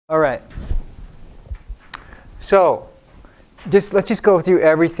All right. So let's just go through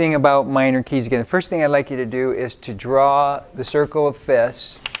everything about minor keys again. The first thing I'd like you to do is to draw the circle of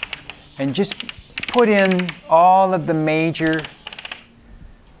fifths and just put in all of the major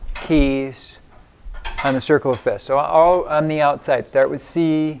keys on the circle of fifths. So all on the outside. Start with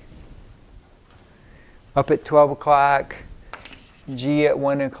C, up at 12 o'clock, G at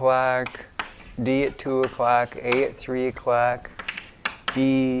 1 o'clock, D at 2 o'clock, A at 3 o'clock,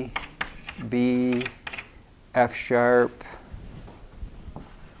 E, B, F sharp,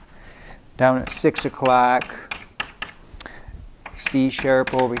 down at 6 o'clock, C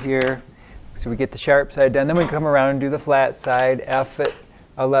sharp over here. So we get the sharp side done. Then we come around and do the flat side. F at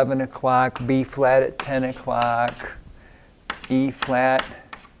 11 o'clock, B flat at 10 o'clock, E flat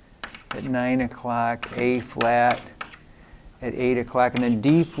at 9 o'clock, A flat at 8 o'clock, and then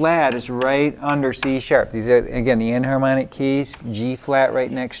D flat is right under C sharp. These are, again, the enharmonic keys. G flat right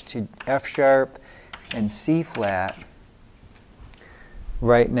next to F sharp, and C flat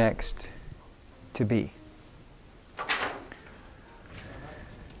right next to B.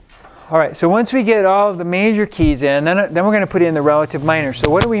 All right, so once we get all of the major keys in, then we're going to put in the relative minor.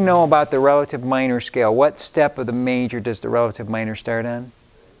 So what do we know about the relative minor scale? What step of the major does the relative minor start on?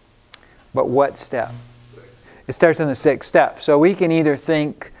 But what step? It starts on the 6th step. So we can either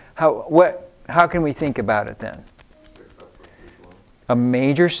think, how can we think about it then? A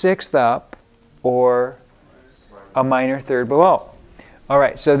major 6th up or a minor 3rd below. All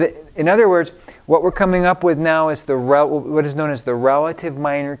right, so in other words, what we're coming up with now is what is known as the relative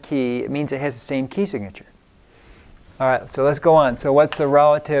minor key. It means it has the same key signature. All right, so let's go on. So what's the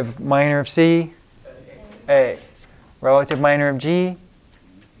relative minor of C? A. Relative minor of G?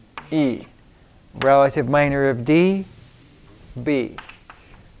 E. Relative minor of D? B.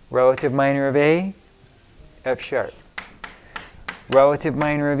 Relative minor of A? F sharp. Relative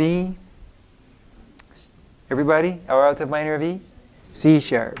minor of E? Everybody? A relative minor of E? C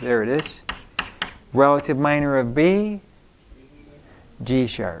sharp, there it is. Relative minor of B, G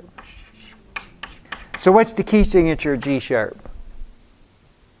sharp. So what's the key signature of G sharp?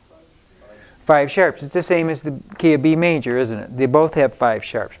 5 sharps. It's the same as the key of B major, isn't it? They both have 5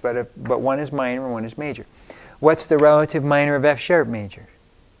 sharps, but one is minor and one is major. What's the relative minor of F sharp major?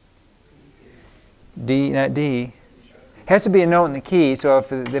 D, not D. Has to be a note in the key, so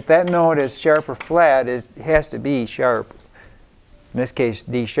if that note is sharp or flat, it has to be sharp. In this case,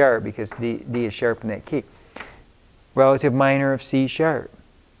 D sharp, because D is sharp in that key. Relative minor of C sharp.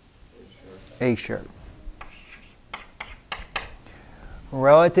 A sharp.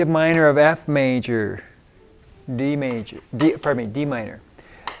 Relative minor of F major. D minor.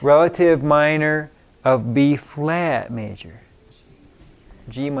 Relative minor of B flat major.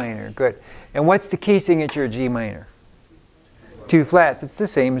 G minor, good. And what's the key signature of G minor? 2 flats. It's the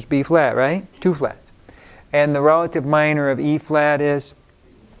same as B flat, right? 2 flats. And the relative minor of E flat is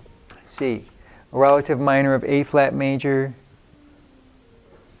C. Relative minor of A flat major,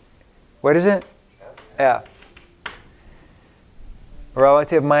 what is it? F.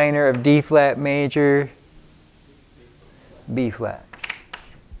 Relative minor of D flat major, B flat.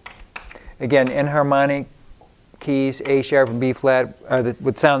 Again, enharmonic keys, A sharp and B flat,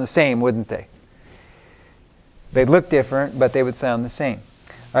 would sound the same, wouldn't they? They'd look different, but they would sound the same.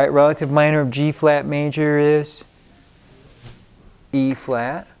 All right, relative minor of G flat major is E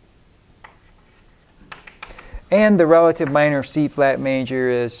flat. And the relative minor of C flat major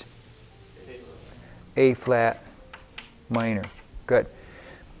is A flat minor. Good.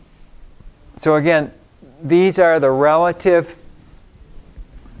 So again, these are the relative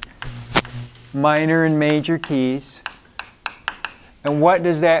minor and major keys. And what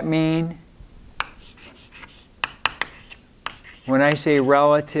does that mean? When I say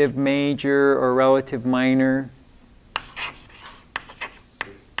relative major or relative minor,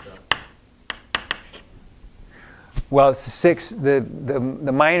 well, it's the 6th.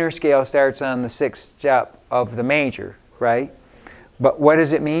 The minor scale starts on the 6th step of the major, right? But what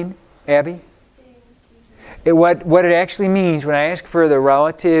does it mean, Abby? What it actually means when I ask for the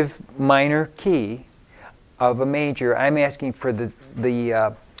relative minor key of a major, I'm asking for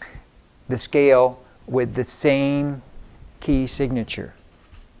the scale with the same key signature.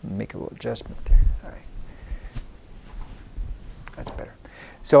 Make a little adjustment there. All right. That's better.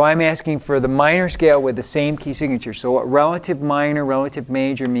 So I'm asking for the minor scale with the same key signature. So what relative minor, relative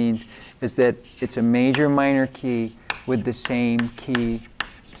major means is that it's a major minor key with the same key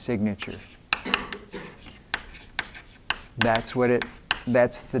signature. That's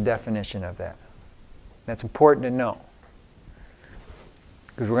the definition of that. That's important to know,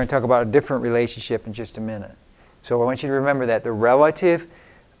 because we're going to talk about a different relationship in just a minute. So I want you to remember that the relative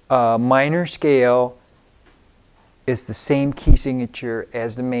minor scale is the same key signature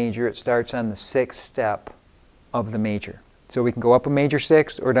as the major. It starts on the 6th step of the major. So we can go up a major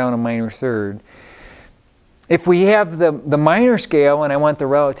 6th or down a minor 3rd. If we have the minor scale and I want the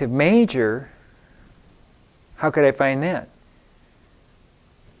relative major, how could I find that?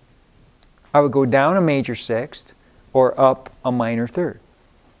 I would go down a major 6th or up a minor 3rd,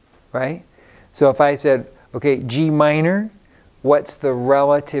 right? So if I said, okay, G minor, what's the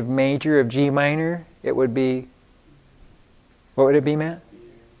relative major of G minor? It would be, what would it be, Matt?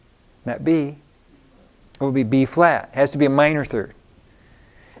 Not B. It would be B flat. It has to be a minor 3rd.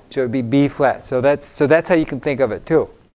 So it would be B flat. So that's how you can think of it too.